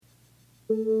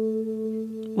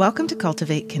Welcome to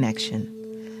Cultivate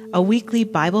Connection, a weekly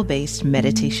Bible-based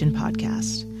meditation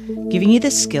podcast, giving you the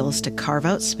skills to carve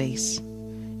out space,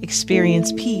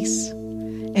 experience peace,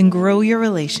 and grow your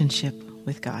relationship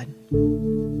with God. I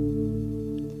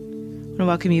want to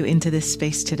welcome you into this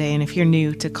space today, and if you're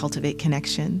new to Cultivate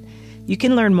Connection, you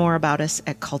can learn more about us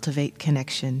at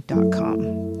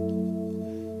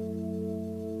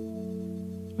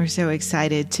cultivateconnection.com. We're so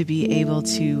excited to be able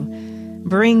to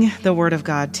bring the Word of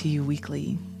God to you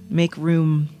weekly. Make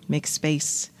room, make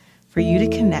space for you to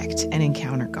connect and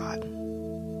encounter God.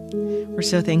 We're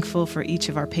so thankful for each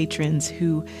of our patrons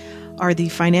who are the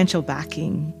financial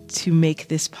backing to make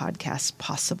this podcast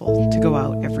possible to go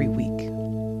out every week.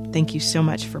 Thank you so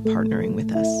much for partnering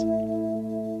with us.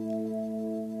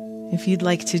 If you'd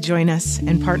like to join us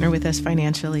and partner with us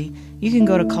financially, you can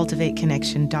go to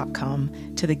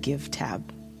cultivateconnection.com to the Give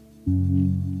tab.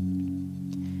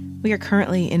 We are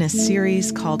currently in a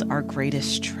series called Our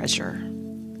Greatest Treasure.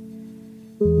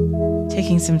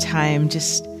 Taking some time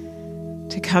just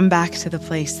to come back to the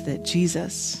place that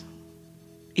Jesus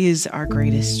is our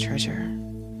greatest treasure.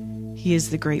 He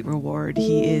is the great reward.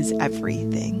 He is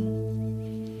everything.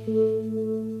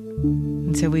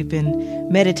 And so we've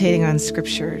been meditating on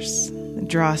scriptures that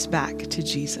draw us back to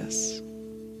Jesus.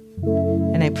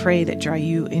 And I pray that draw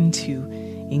you into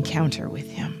encounter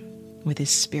with Him, with His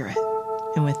Spirit,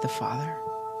 and with the Father.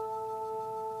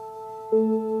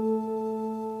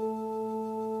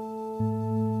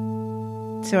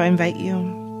 So I invite you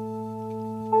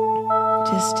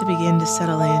just to begin to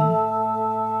settle in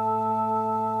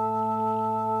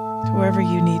to wherever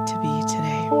you need to be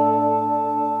today.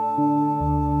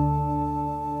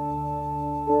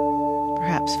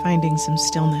 Perhaps finding some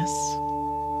stillness,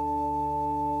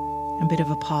 a bit of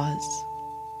a pause,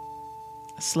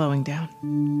 a slowing down.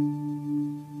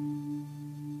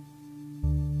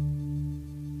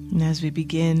 And as we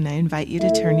begin, I invite you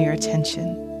to turn your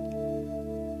attention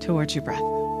towards your breath.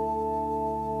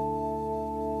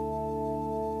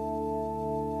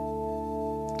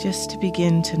 Just to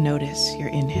begin to notice your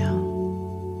inhale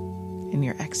and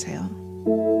your exhale.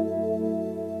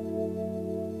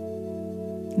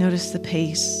 Notice the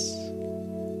pace.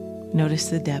 Notice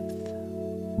the depth.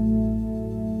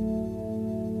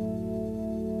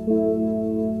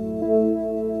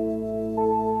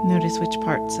 Notice which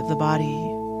parts of the body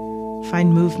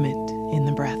find movement in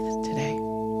the breath today.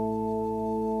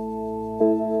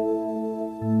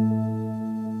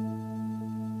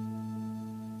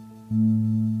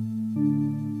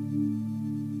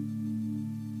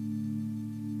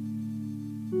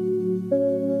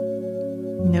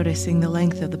 Noticing the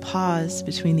length of the pause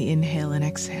between the inhale and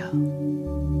exhale,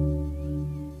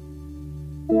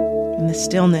 and the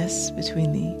stillness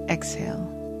between the exhale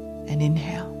and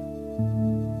inhale.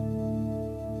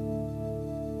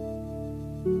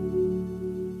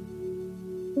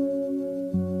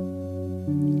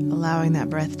 Allowing that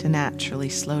breath to naturally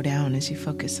slow down as you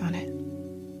focus on it.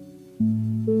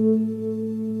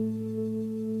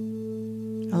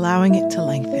 Allowing it to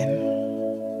lengthen.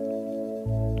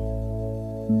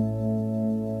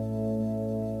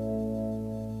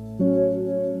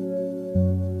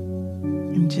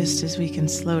 And just as we can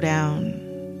slow down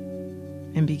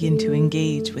and begin to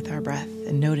engage with our breath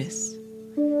and notice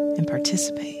and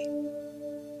participate,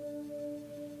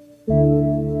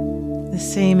 the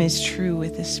same is true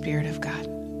with the Spirit of God.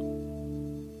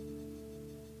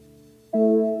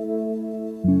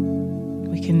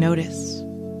 We can notice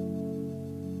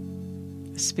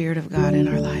the Spirit of God in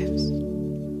our lives.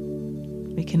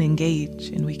 We can engage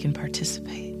and we can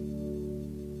participate.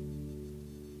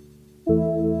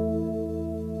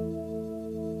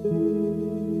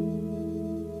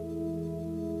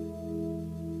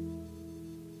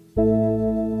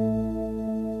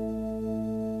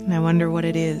 And I wonder what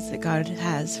it is that God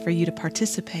has for you to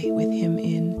participate with Him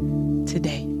in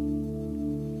today.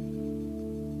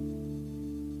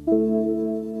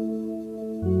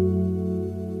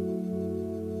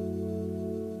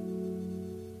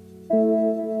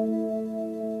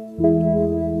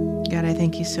 God, I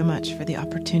thank you so much for the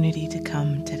opportunity to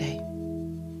come today,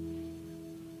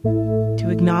 to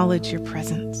acknowledge your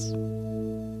presence,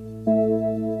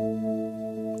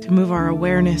 to move our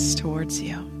awareness towards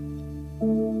you,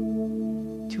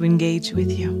 to engage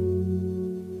with you,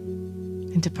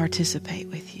 and to participate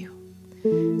with you.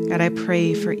 God, I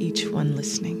pray for each one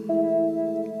listening,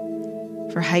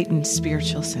 for heightened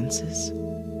spiritual senses,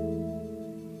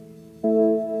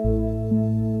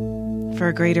 for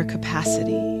a greater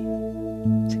capacity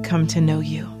to come to know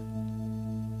you,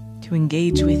 to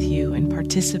engage with you and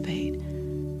participate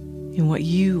in what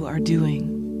you are doing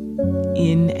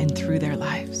in and through their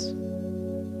lives.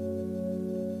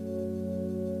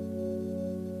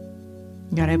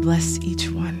 God, I bless each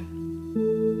one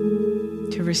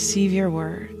to receive your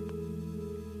word,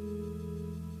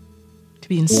 to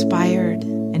be inspired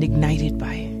and ignited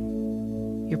by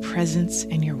your presence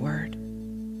and your word,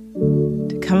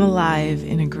 to come alive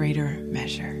in a greater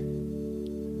measure,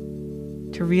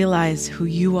 to realize who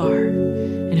you are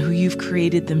and who you've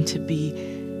created them to be,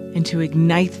 and to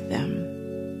ignite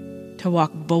them to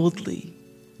walk boldly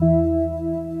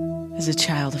as a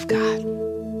child of God.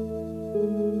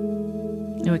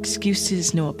 No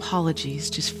excuses, no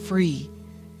apologies, just free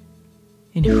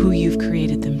in who you've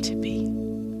created them to be.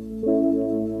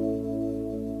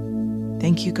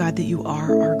 Thank you, God, that you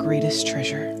are our greatest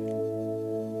treasure.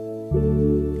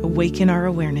 Awaken our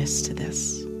awareness to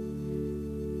this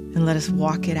and let us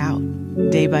walk it out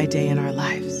day by day in our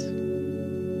lives.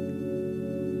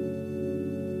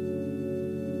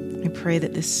 I pray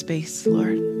that this space,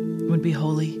 Lord, would be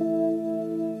holy,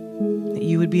 that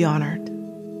you would be honored,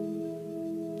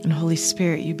 and Holy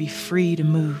Spirit, you'd be free to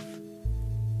move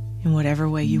in whatever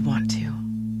way you want to.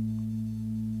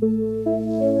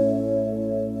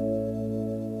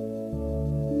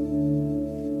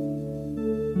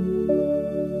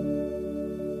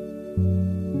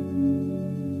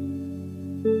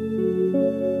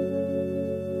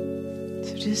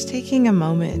 So just taking a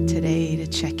moment today to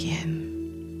check in.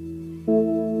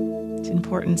 It's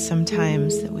important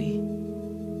sometimes that we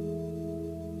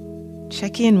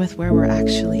check in with where we're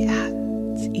actually at.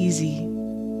 It's easy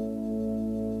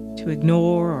to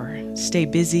ignore or stay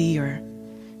busy or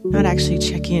not actually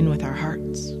check in with our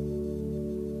hearts.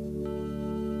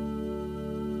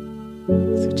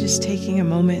 So just taking a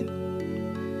moment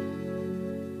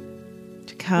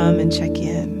to come and check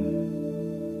in.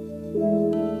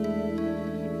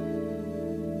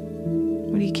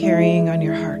 What are you carrying on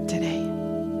your heart today?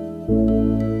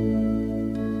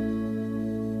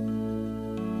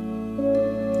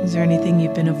 Is there anything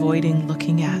you've been avoiding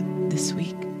looking at this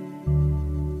week?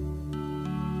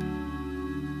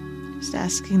 Just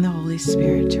asking the Holy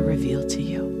Spirit to reveal to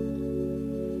you.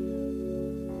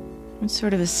 What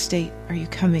sort of a state are you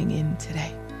coming in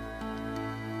today?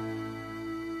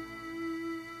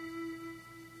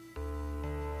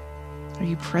 Are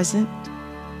you present?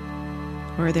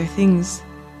 Or are there things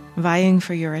vying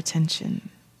for your attention?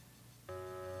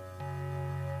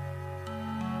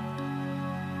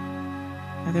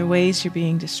 Are there ways you're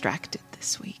being distracted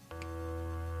this week?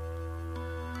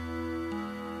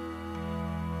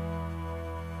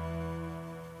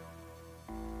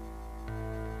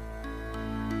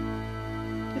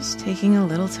 Just taking a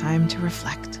little time to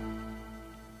reflect.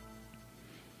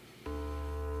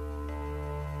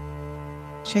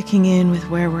 Checking in with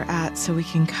where we're at so we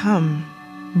can come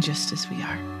just as we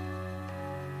are,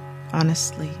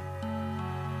 honestly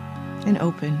and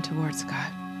open towards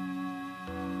God.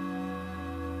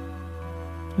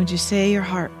 Would you say your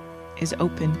heart is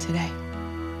open today?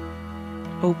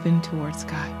 Open towards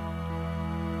God.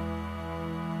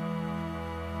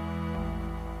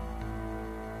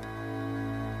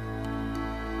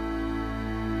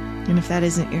 And if that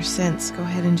isn't your sense, go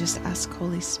ahead and just ask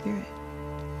Holy Spirit.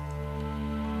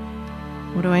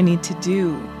 What do I need to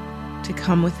do to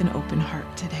come with an open heart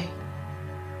today?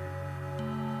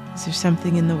 Is there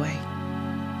something in the way?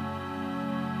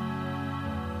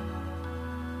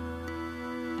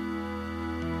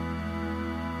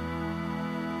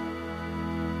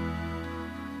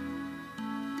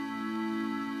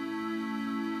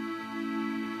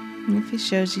 And if he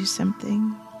shows you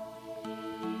something,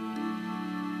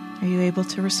 are you able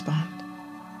to respond?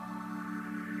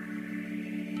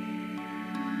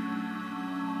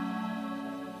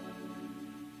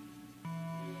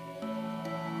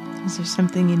 Is there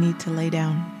something you need to lay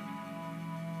down?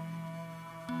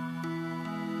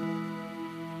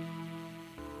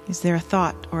 Is there a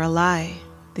thought or a lie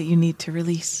that you need to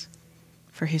release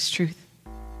for his truth?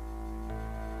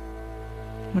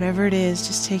 Whatever it is,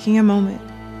 just taking a moment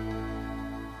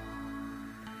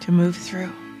to move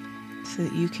through so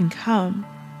that you can come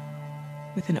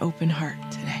with an open heart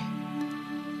today.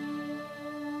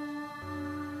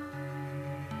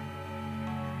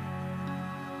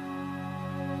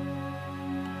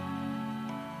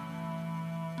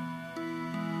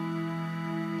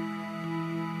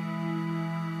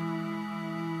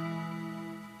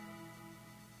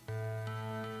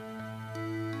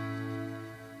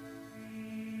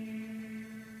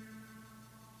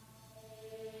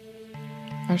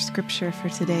 Our scripture for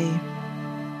today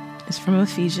is from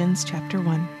Ephesians chapter 1.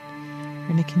 We're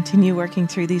going to continue working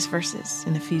through these verses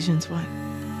in Ephesians 1.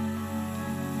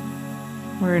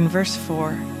 We're in verse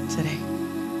 4 today.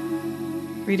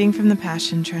 Reading from the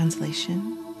Passion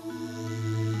Translation.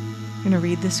 I'm going to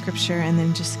read the scripture and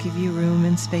then just give you room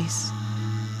and space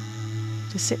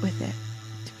to sit with it,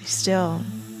 to be still,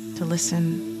 to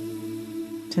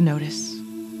listen, to notice.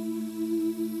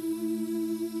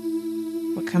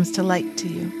 What comes to light to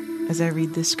you as I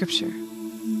read this scripture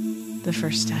the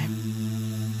first time?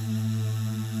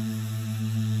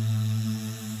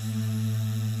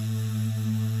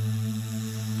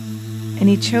 And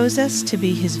he chose us to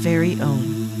be his very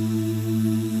own,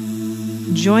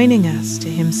 joining us to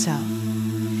himself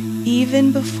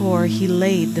even before he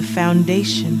laid the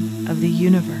foundation of the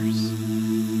universe.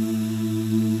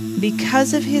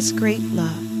 Because of his great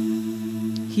love,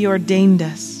 he ordained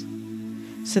us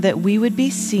so that we would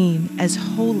be seen as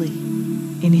holy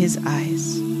in his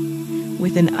eyes,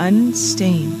 with an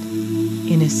unstained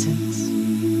innocence.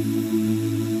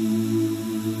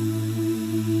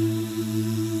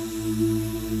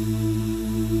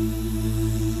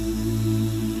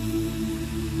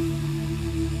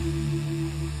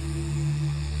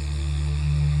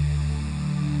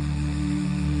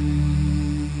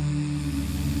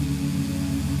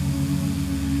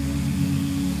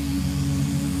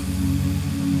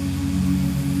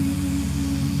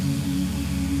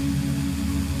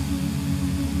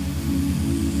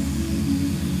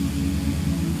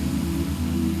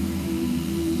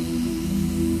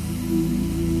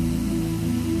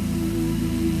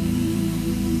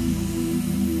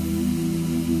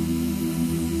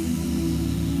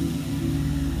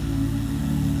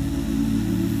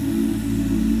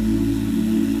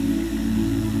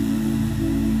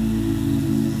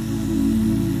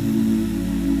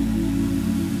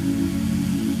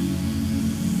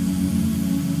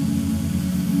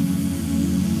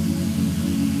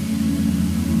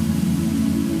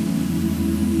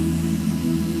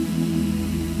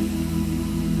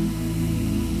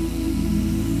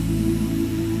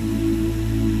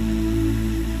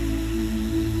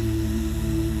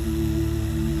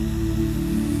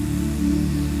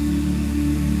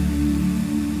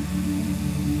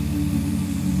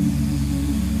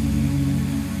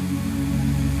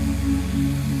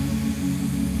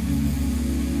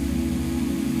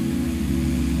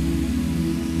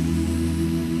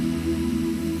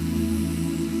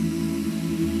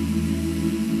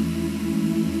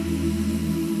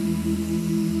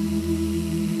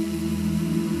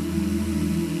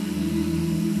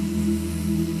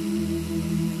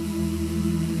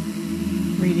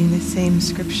 Reading the same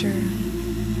scripture.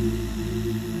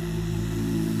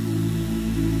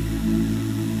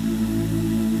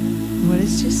 What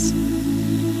is just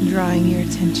drawing your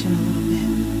attention a little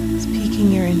bit? It's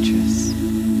piquing your interest.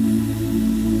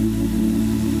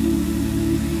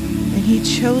 And he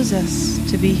chose us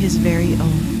to be his very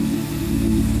own,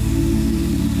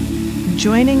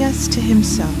 joining us to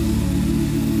himself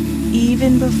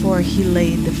even before he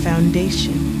laid the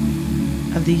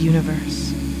foundation of the universe.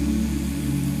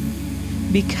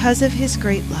 Because of his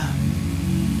great love,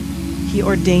 he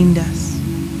ordained us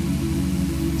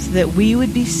so that we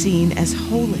would be seen as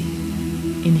holy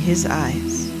in his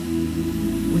eyes,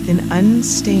 with an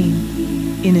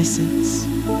unstained innocence.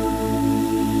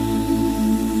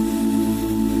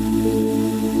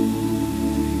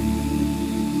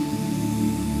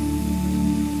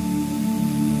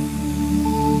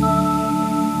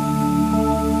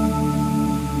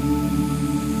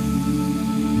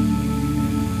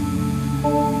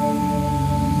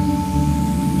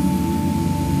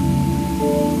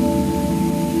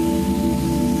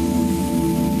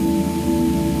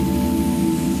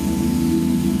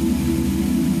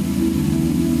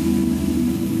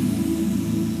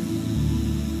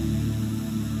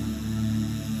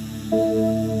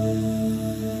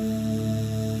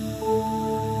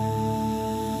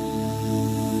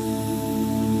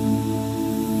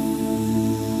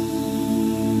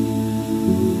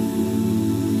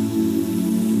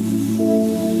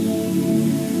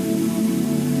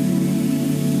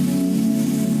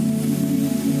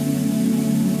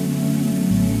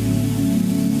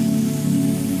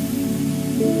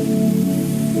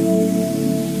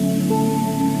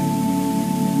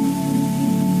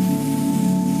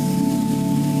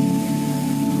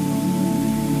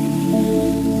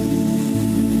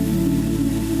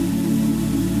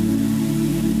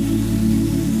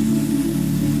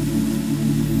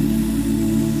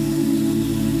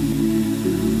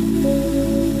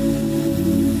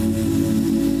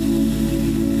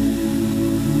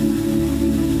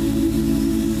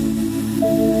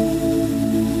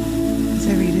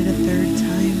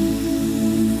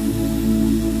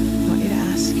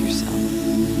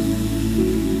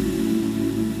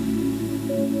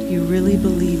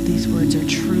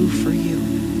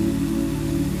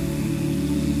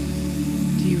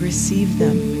 Do you receive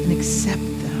them and accept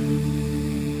them?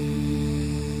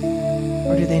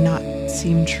 Or do they not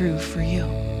seem true for you?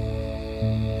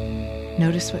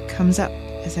 Notice what comes up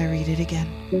as I read it again.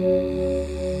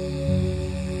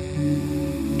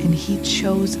 And he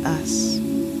chose us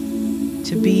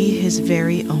to be his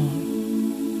very own,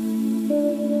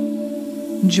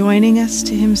 joining us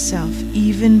to himself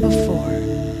even before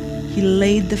he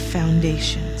laid the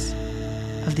foundations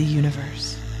of the universe.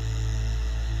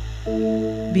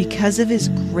 Because of his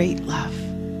great love,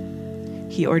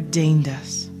 he ordained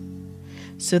us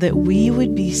so that we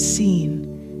would be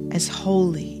seen as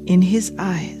holy in his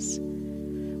eyes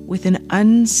with an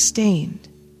unstained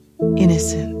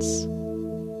innocence.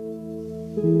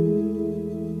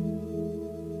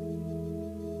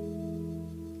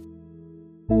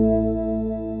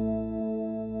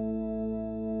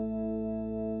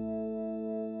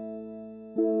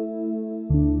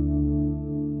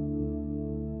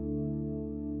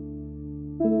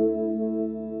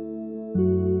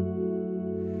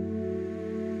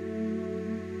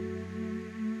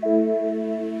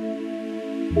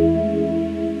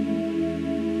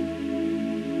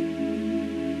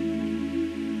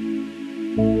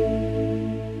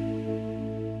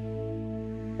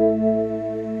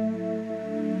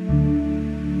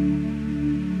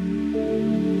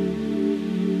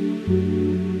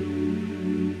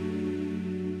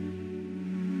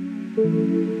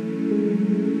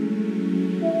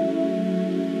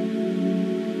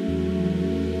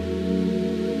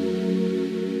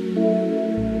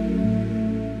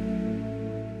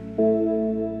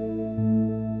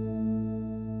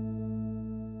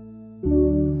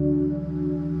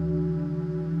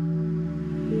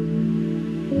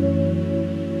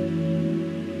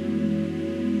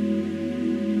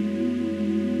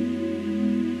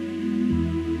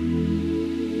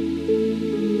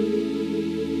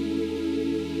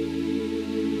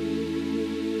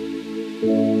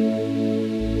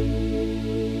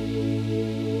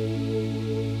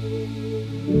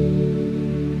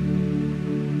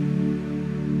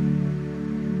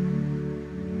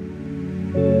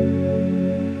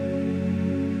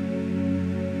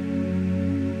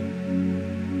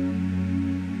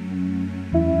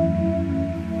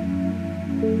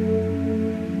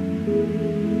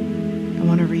 I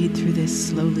want to read through this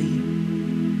slowly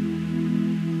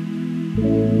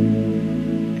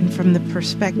and from the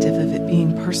perspective of it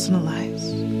being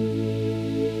personalized.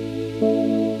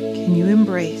 Can you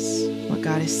embrace what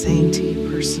God is saying to you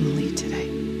personally today?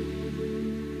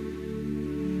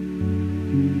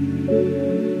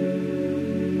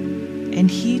 And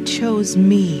he chose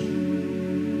me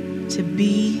to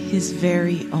be his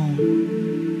very own.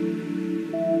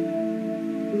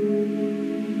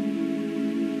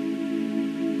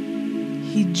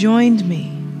 He joined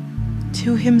me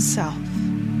to himself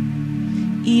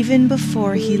even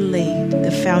before he laid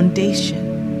the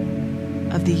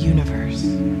foundation of the universe.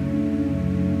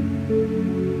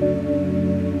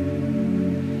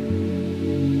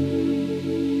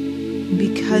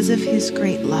 Because of his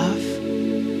great love,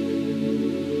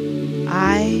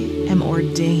 I am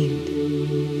ordained,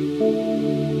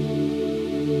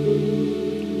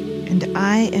 and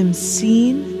I am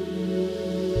seen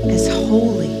as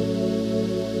holy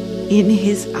in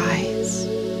his eyes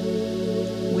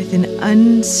with an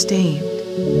unstained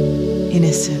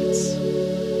innocence.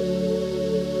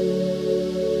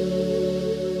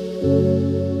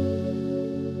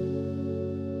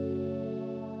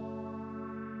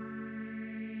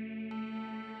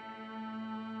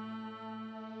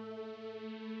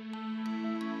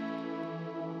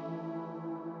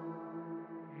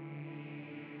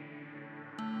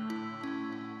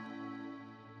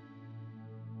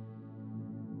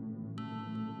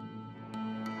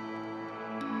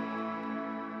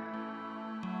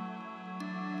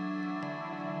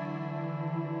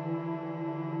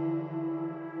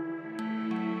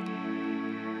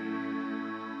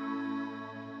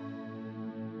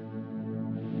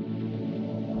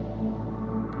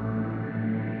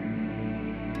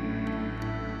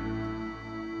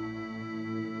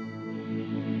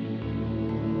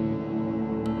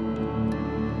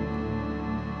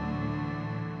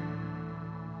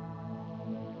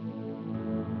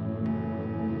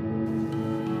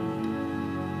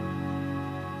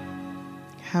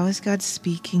 How is God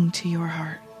speaking to your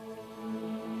heart?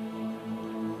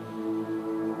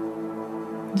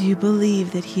 Do you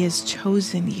believe that he has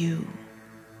chosen you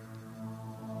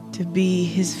to be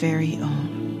his very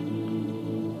own?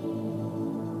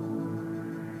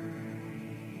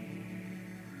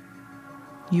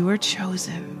 You are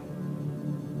chosen.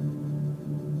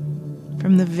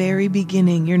 From the very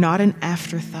beginning, you're not an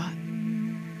afterthought.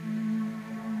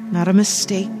 not a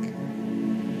mistake,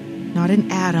 not an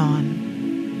add-on.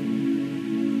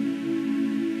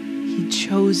 He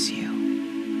chose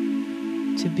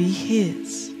you to be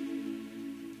His.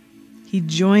 He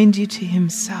joined you to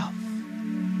Himself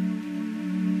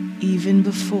even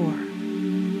before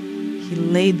He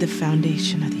laid the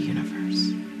foundation of the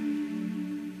universe.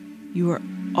 You are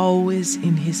always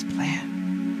in His plan.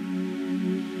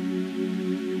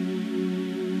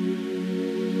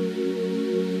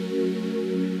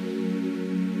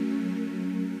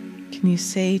 Can you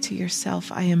say to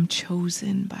yourself, I am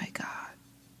chosen by God?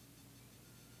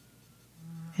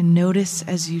 And notice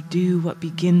as you do what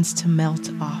begins to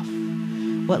melt off,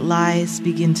 what lies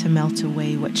begin to melt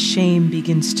away, what shame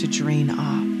begins to drain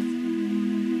off.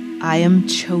 I am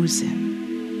chosen.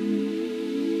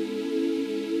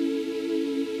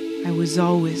 I was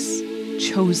always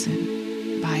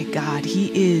chosen by God.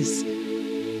 He is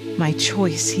my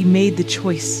choice. He made the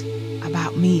choice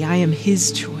about me. I am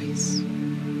His choice.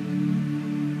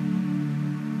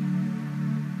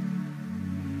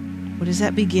 What does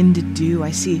that begin to do? I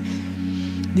see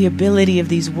the ability of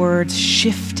these words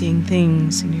shifting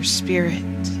things in your spirit,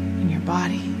 in your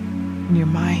body, in your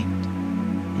mind,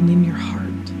 and in your heart.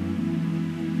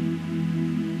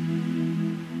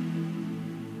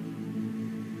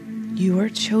 You are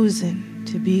chosen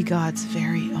to be God's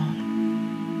very own.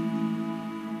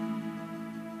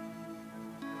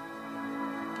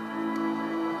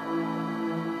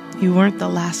 You weren't the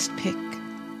last pick.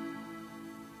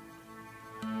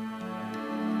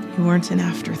 You weren't an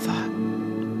afterthought.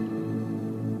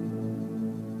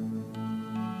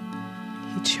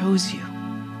 He chose you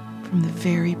from the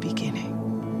very beginning.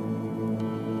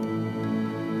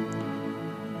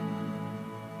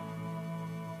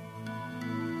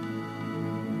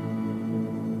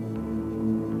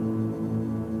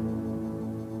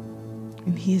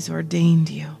 And He has ordained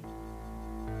you.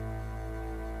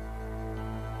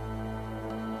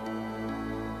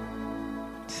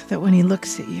 So that when He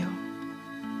looks at you,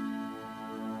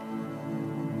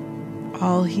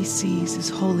 all He sees is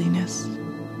holiness.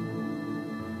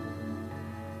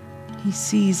 He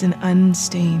sees an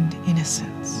unstained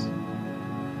innocence.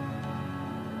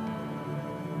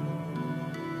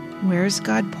 Where is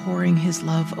God pouring His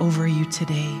love over you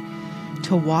today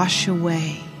to wash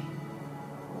away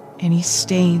any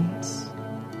stains,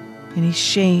 any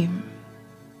shame,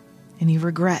 any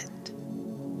regret?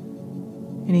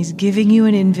 And He's giving you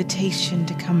an invitation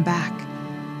to come back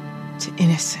to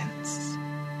innocence.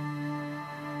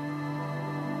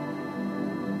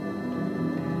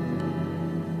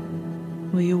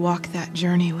 Will you walk that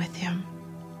journey with Him?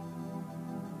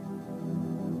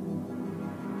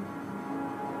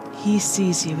 He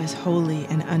sees you as holy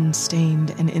and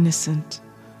unstained and innocent.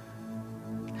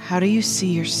 How do you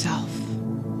see yourself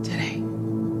today?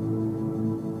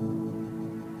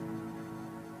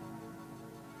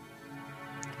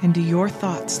 And do your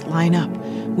thoughts line up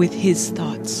with His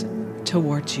thoughts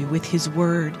towards you, with His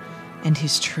word and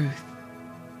His truth?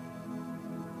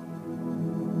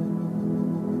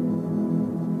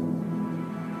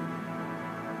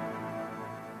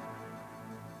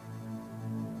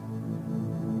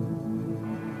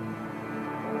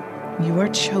 You are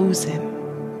chosen,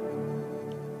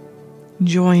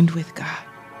 joined with God,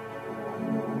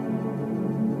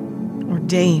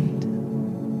 ordained,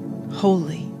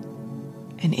 holy,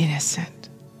 and innocent.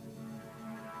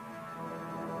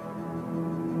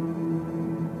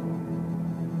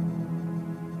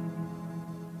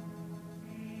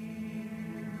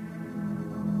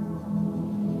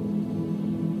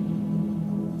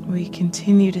 Will you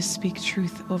continue to speak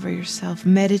truth over yourself?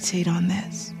 Meditate on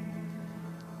this.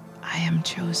 I am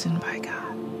chosen by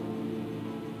God.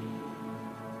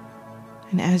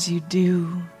 And as you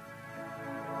do,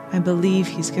 I believe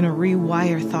He's going to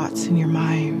rewire thoughts in your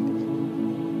mind,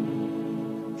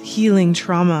 healing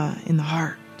trauma in the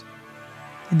heart,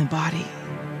 in the body,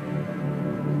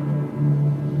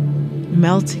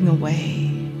 melting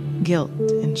away guilt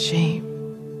and shame.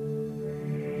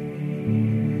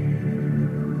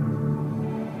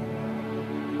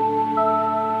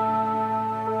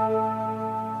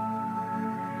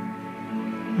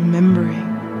 Remembering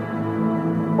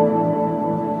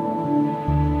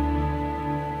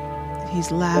that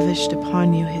He's lavished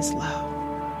upon you His love,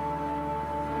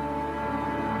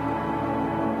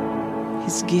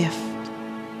 His gift,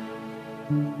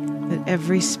 that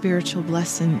every spiritual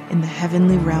blessing in the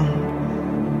heavenly realm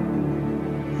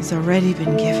has already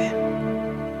been given.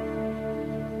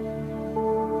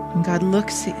 When God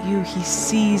looks at you, He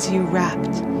sees you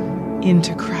wrapped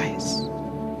into Christ.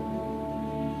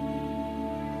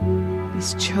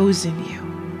 He's chosen you.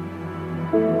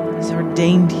 He's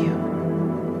ordained you.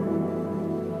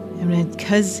 And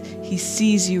because he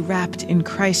sees you wrapped in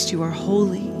Christ, you are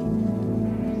holy.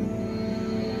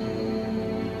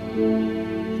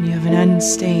 And you have an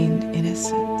unstained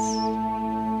innocence.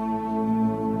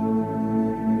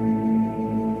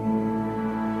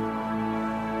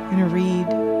 I'm going to read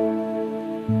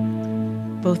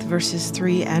both verses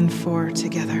 3 and 4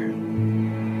 together.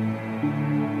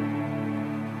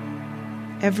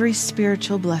 Every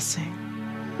spiritual blessing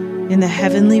in the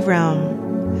heavenly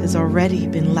realm has already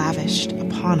been lavished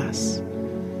upon us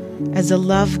as a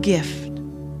love gift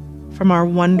from our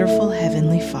wonderful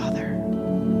Heavenly Father,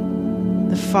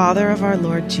 the Father of our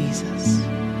Lord Jesus,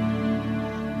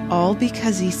 all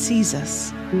because he sees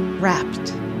us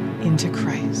wrapped into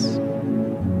Christ.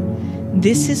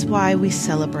 This is why we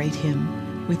celebrate him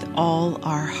with all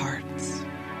our hearts.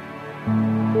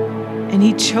 And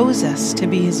he chose us to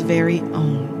be his very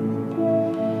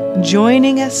own,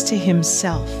 joining us to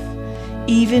himself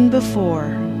even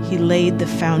before he laid the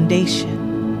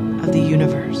foundation of the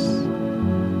universe.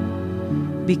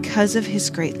 Because of his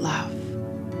great love,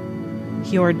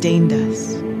 he ordained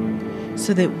us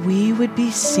so that we would be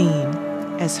seen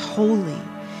as holy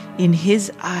in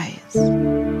his eyes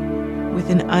with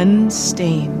an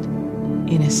unstained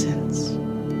innocence.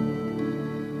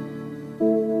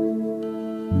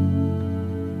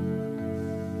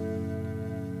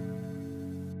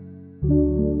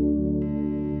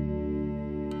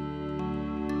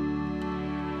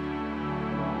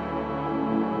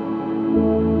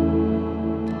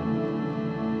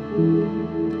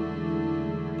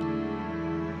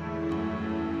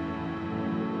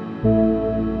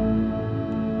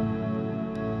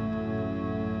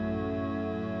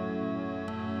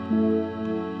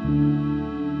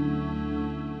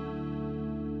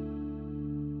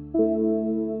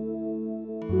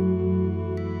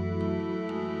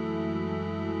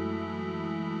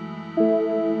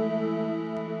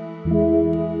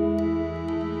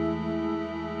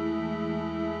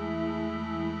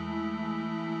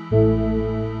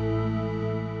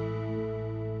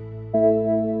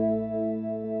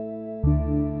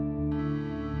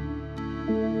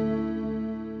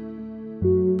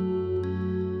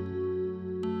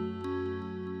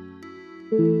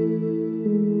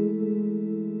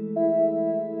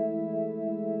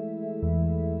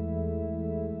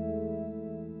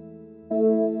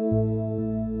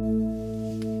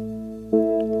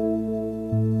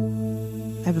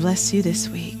 I bless you this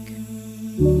week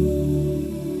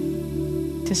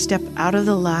to step out of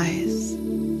the lies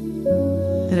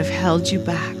that have held you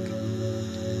back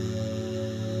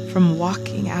from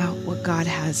walking out what God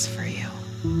has for you.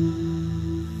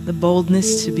 The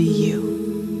boldness to be you.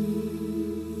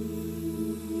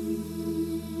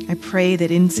 I pray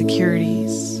that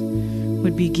insecurities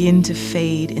would begin to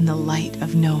fade in the light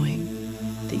of knowing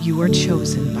that you are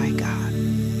chosen by God.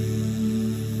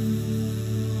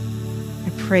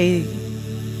 I pray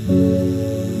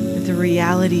that the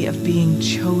reality of being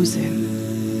chosen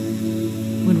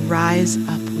would rise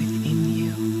up within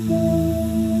you.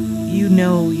 You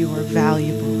know you are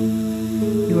valuable,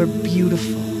 you are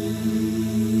beautiful,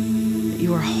 that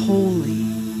you are holy,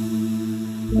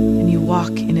 and you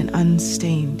walk in an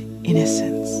unstained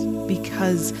innocence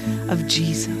because of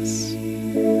Jesus,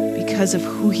 because of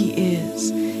who he is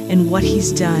and what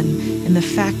he's done, and the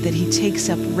fact that he takes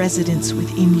up residence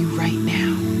within you right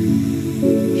now.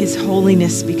 His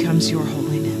holiness becomes your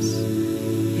holiness.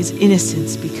 His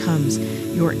innocence becomes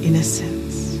your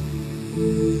innocence.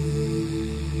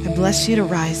 I bless you to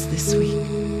rise this week.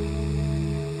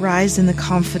 Rise in the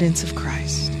confidence of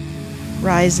Christ.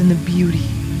 Rise in the beauty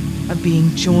of being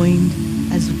joined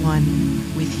as one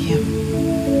with him.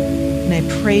 And I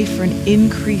pray for an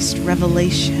increased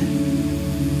revelation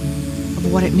of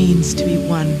what it means to be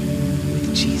one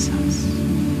with Jesus.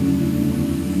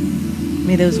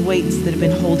 May those weights that have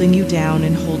been holding you down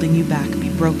and holding you back be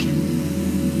broken,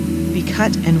 be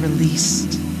cut and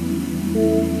released,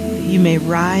 that you may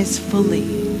rise fully,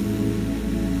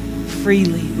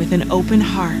 freely, with an open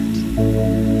heart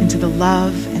into the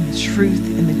love and the truth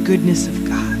and the goodness of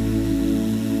God.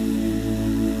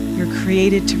 You're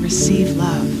created to receive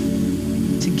love,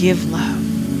 to give love,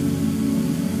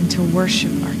 and to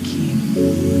worship our King.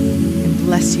 And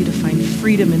bless you to find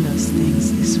freedom in those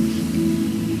things this week.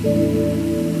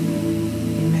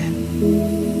 Amen.